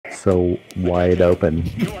so wide open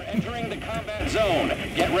You are entering the combat zone.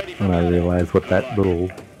 Get ready for when I battle. realized what that little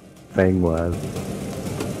thing was.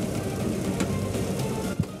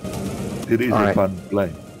 It is a Alright. fun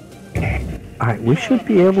plane. Alright, we should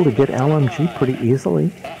be able to get LMG pretty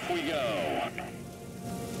easily. Off we go.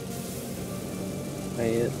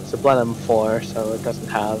 It's a Blenheim 4, so it doesn't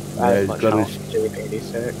have Yeah, as it's much got a- health as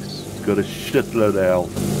JP86. It's got a shitload of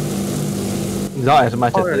health. Not as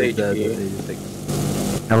much as 100 the HP. 86.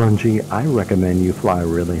 LMG, I recommend you fly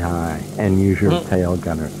really high and use your tail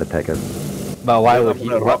gunner to take us. But why would I'm he?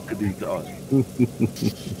 gonna rocket these guys.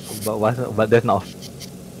 But that's not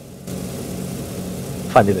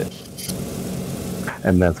fun, is it?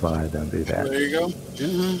 And that's why I don't do that. There you go.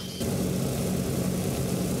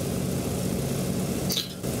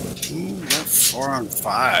 Ooh, that 4 on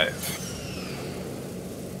 5.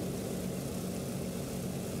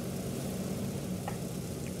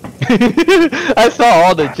 I saw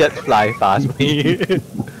all the jets fly past me.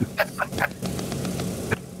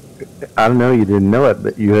 I don't know, you didn't know it,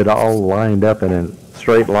 but you had all lined up in a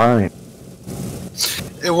straight line.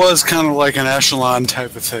 It was kind of like an echelon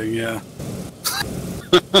type of thing, yeah.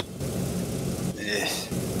 Eh.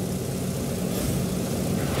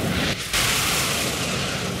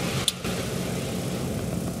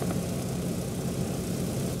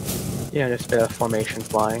 Yeah, just a bit of formation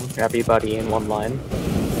flying. Everybody in one line.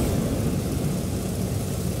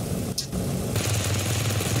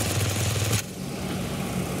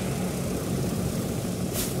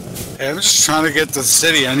 Hey, I'm just trying to get to the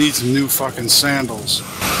city. I need some new fucking sandals.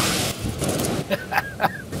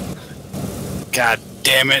 God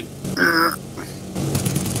damn it.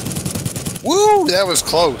 Woo, that was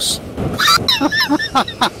close.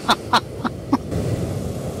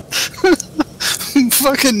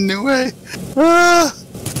 Fucking new way.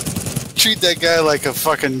 Treat that guy like a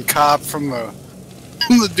fucking cop from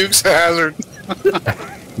the Dukes of Hazzard.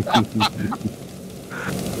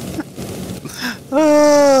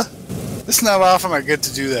 It's not often I get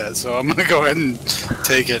to do that, so I'm gonna go ahead and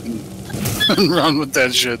take it and run with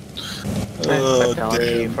that shit. Oh, Technology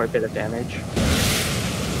damn. for a bit of damage.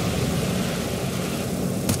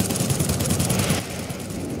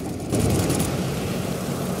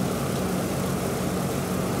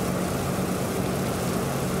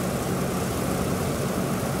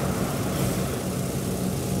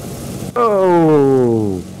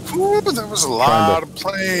 Oh! Ooh, there was a lot of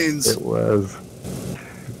planes. It was.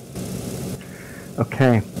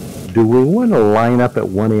 Okay. Do we want to line up at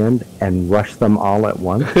one end and rush them all at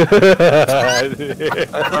once? We're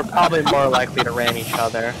probably more likely to ram each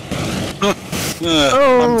other.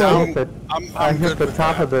 I'm down. I I'm hit good the with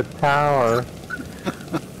top that. of the tower.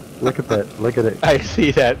 Look at that. Look at it. I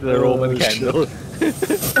see that, the Roman candle.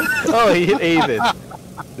 Oh, he hit aces.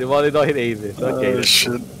 The one did not hit aces. Okay. Oh,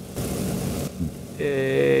 shit.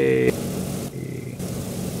 Yay.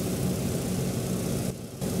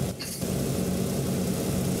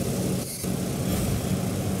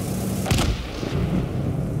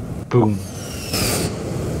 Boom.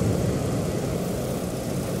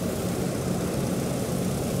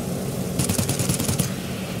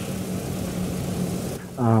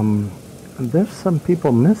 There's some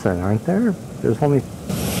people missing, aren't there? There's only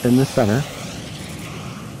in the center.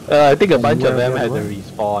 I think a bunch where of them they had to were?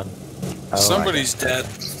 respawn. Oh, Somebody's dead.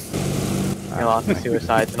 Lots of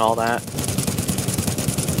suicides and all that.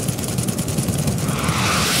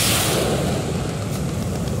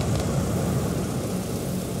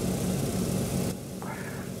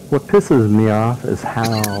 What pisses me off is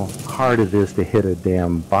how hard it is to hit a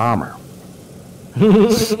damn bomber.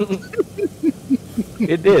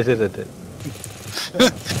 It is, isn't it?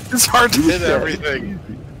 It's hard to hit everything.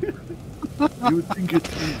 You would think it's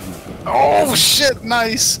easy. Oh shit,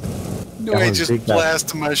 nice. No, I LMG just got-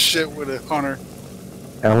 blasted my shit with a hunter.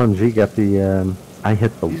 LMG got the, I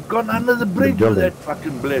hit the... He's gone under the bridge with building. that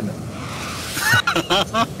fucking blender.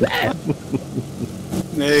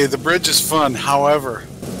 Hey, the bridge is fun. However,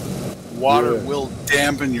 water Yeah. will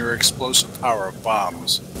dampen your explosive power of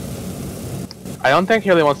bombs. I don't think he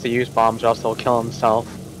really wants to use bombs, or else he'll kill himself.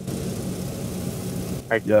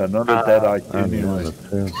 Like, Yeah, not at that I IQ mean, anyway. that's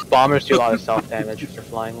true. bombers do a lot of self-damage if they're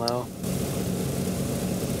flying low.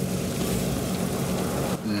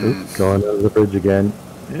 Oops, going over the bridge again.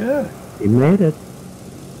 Yeah. He made it.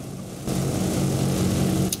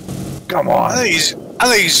 Come I on. think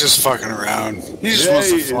he's just fucking around. He just Yeah, wants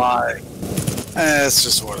to he is. fly. That's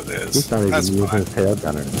just what it is. He's not even That's using fine. his tail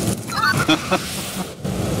gunner.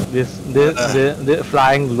 The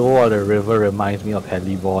flying low on the river reminds me of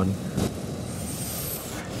Heliborn.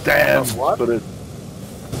 Damn. Of what? But it,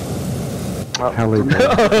 Heli bird.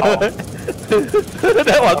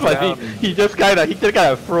 That was funny. He just kind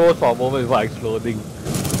of froze for a moment before exploding.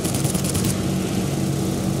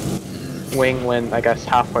 Wing went, I guess,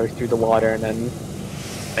 halfway through the water and then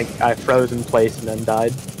I froze in place and then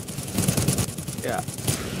died. Yeah.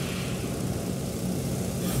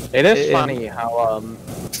 It is funny how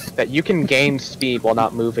that you can gain speed while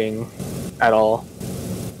not moving at all,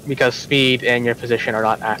 because speed and your position are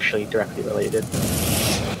not actually directly related.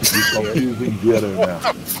 You're confusing Jero now.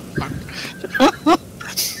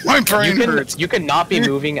 My brain hurts. You can not be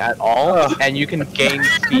moving at all, and you can gain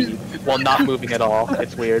speed while not moving at all.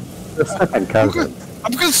 It's weird. The second cousin.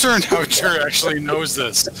 I'm concerned how Jer actually knows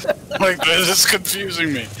this. Like, this is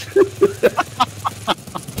confusing me.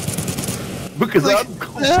 Because Like, I'm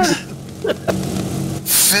confused.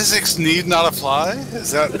 Physics need not apply?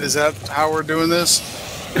 Is that how we're doing this?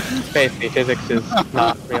 Basically, physics is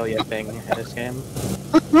not really a thing in this game.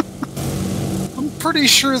 I'm pretty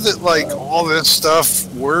sure that, like, all this stuff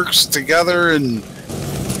works together and...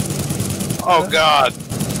 Oh, God.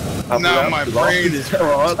 Now my brain is...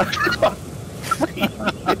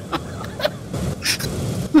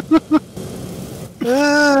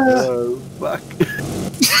 Oh, fuck.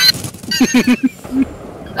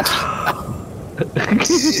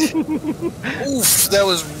 Oof, that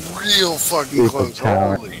was real fucking close.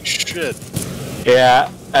 Holy shit. Yeah,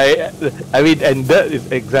 I mean, and that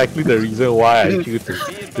is exactly the reason why I choose to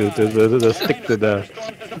stick to the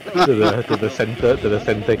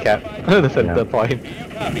center cap, the center point.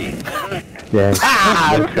 Yeah.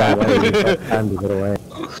 Ah, crap. Time to get away.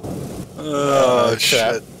 Oh,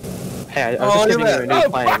 shit. Hey, I was just giving you a new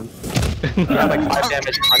plane. You have like 5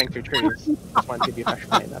 damage running through trees. Just wanted to give you a fresh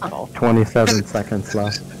plane, that's all. 27 seconds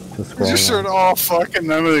left to scroll. Just heard, oh fuck, and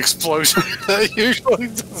then an explosion. That usually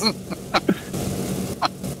doesn't.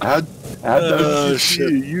 How Oh, does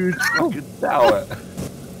shit. a huge fucking tower?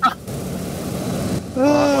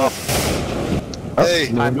 Hey,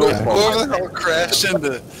 no, whoever the hell crashed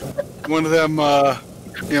into one of them,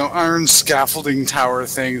 iron scaffolding tower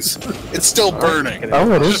things, it's still burning.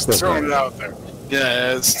 Oh, it is Just still throwing it out there.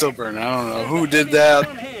 Yeah, it's still burning. I don't know who did that,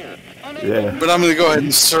 Yeah. but I'm gonna go ahead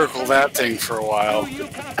and circle that thing for a while.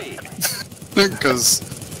 Because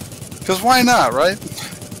why not, right?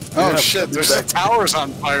 Oh Yeah, shit, there's the towers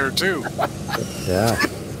on fire too. Yeah,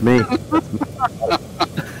 me.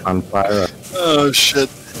 On fire. Oh shit.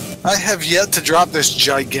 I have yet to drop this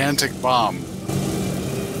gigantic bomb.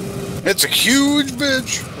 It's a huge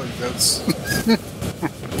bitch. Like that's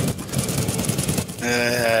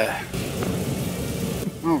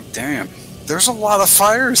oh damn. There's a lot of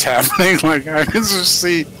fires happening. Like I can just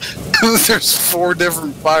see there's 4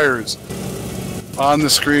 different fires on the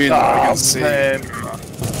screen that I can see.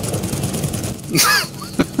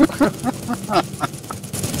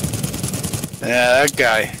 Yeah, that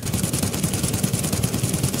guy.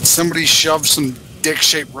 Somebody shoved some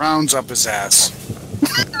dick-shaped rounds up his ass.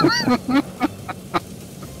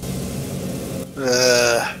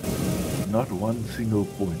 Not one single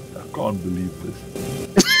point. I can't believe this.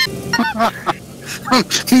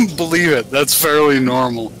 Believe it, that's fairly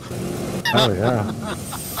normal. Oh, yeah.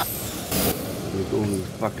 With all this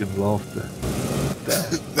fucking laughter.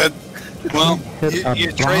 That, well, Hit a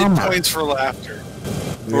you trade bomber. points for laughter.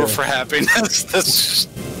 Or for happiness. That's just...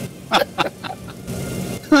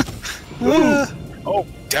 oh,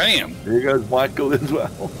 damn. There goes Michael as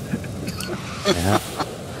well. Yeah.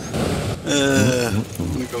 I'm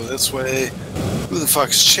gonna go this way. Who the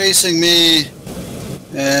fuck's chasing me?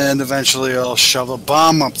 And eventually I'll shove a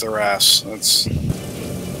bomb up their ass. That's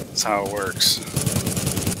how it works.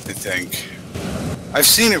 I think. I've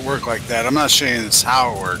seen it work like that. I'm not saying it's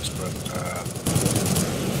how it works, but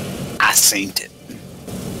I seen it.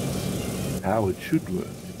 How it should work.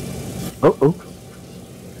 Oh.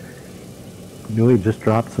 Knew he just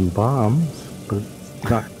dropped some bombs, but it's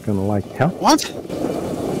not gonna help. What?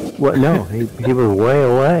 What? No, he was way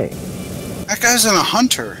away. That guy's in a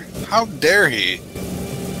hunter. How dare he?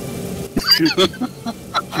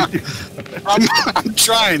 I'm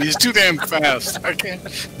trying. He's too damn fast. I can't.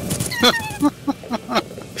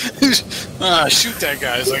 Shoot that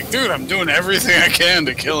guy. He's like, dude, I'm doing everything I can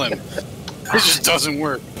to kill him. It just doesn't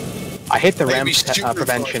work. I hate the ram Maybe shoot her for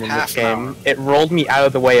prevention like in half this an game. hour. It rolled me out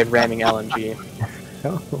of the way of ramming LNG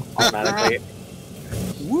automatically.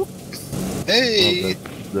 Whoop. Well, Hey.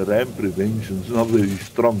 the ramp prevention's not very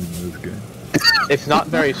strong in this game. It's not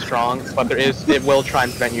very strong, but it will try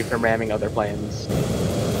and prevent you from ramming other planes.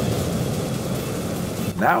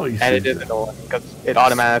 Now he's And it is annoying, because it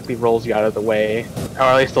automatically rolls you out of the way. Or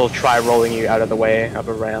at least it'll try rolling you out of the way of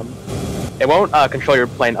a ram. It won't control your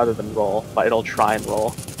plane other than roll, but it'll try and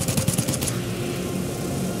roll.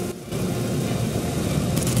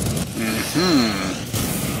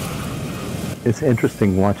 It's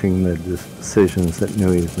interesting watching the decisions that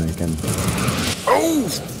Nui's making. Oh,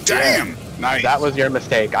 damn! Nice. That was your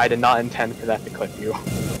mistake. I did not intend for that to clip you.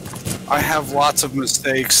 I have lots of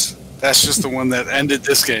mistakes. That's just the one that ended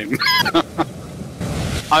this game. I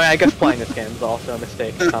mean, I guess playing this game is also a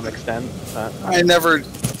mistake to some extent. But... I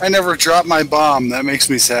never dropped my bomb. That makes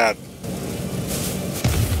me sad.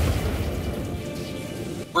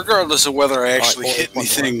 Regardless of whether I actually hit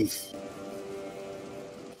anything.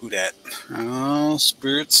 Who dat? Oh,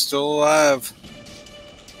 Spirit's still alive.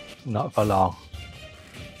 Not for long.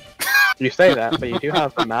 You say that, but you do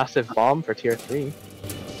have a massive bomb for tier 3.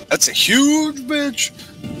 That's a huge bitch.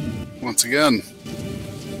 Once again.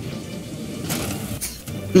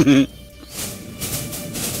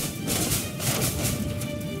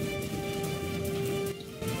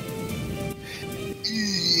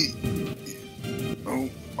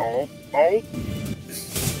 Oh.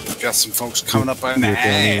 Got some folks coming up on the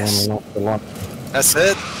ass. That's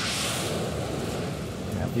it.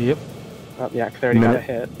 Yep. Oh, the Yak 30 got a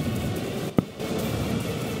hit.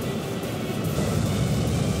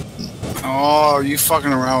 Oh, you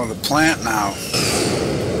fucking around with the plant now.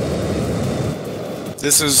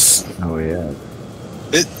 This is... Oh, yeah.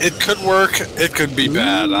 It could work, it could be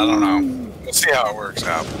bad, I don't know. We'll see how it works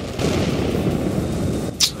out.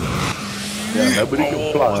 Yeah, nobody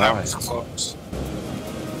can fly. That was close.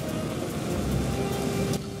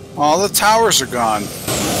 All the towers are gone.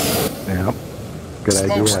 Yeah. Good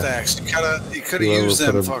idea. Smokestacks, you coulda used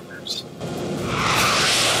them fuckers.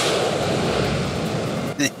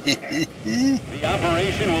 The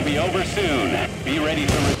operation will be over soon. Be ready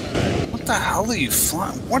to return. What the hell are you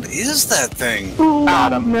flying? What is that thing?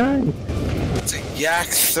 Adam. It's a Yak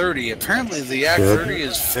 30. Apparently the Yak 30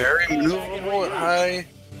 is very maneuverable at high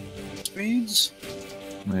speeds.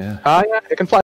 Yeah. Yeah, it can fly